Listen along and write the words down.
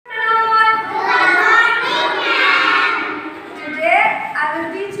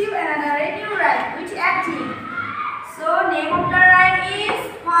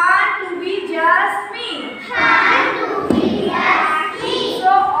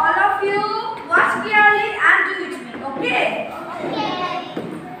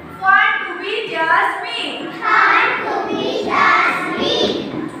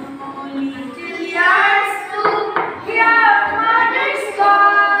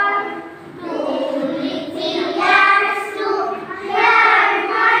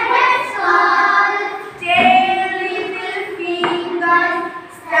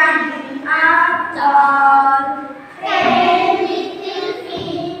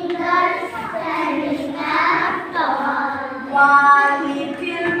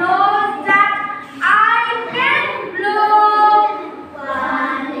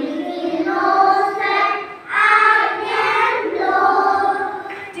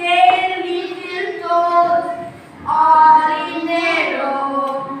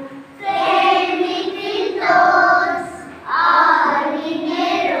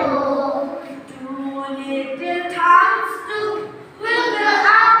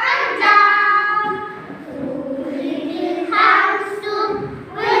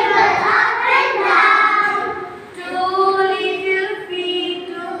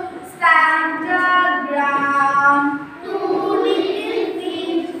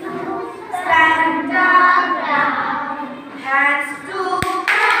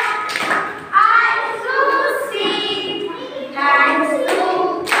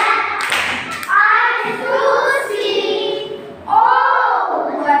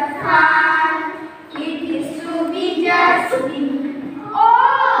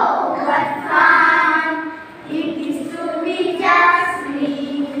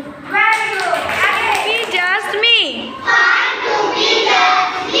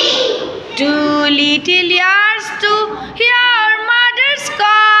little ears to hear mother's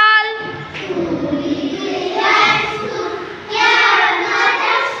call.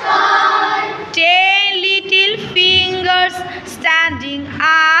 10 little fingers standing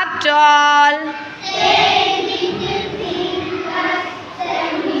up tall.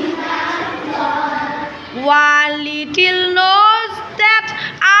 1 little nose that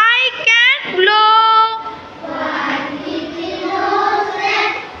I can blow.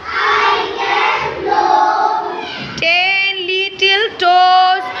 10 little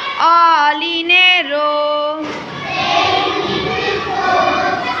toes all in a row.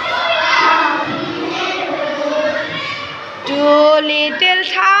 2 little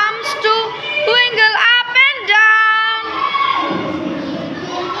thumbs to twinkle up and down.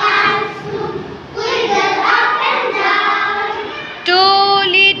 2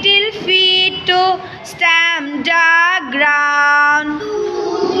 little feet to stamp the ground.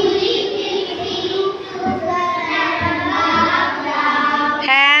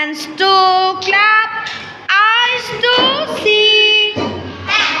 Hands to clap, eyes to see.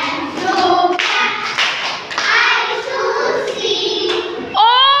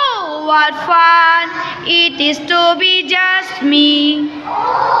 Oh, what fun it is to be just me.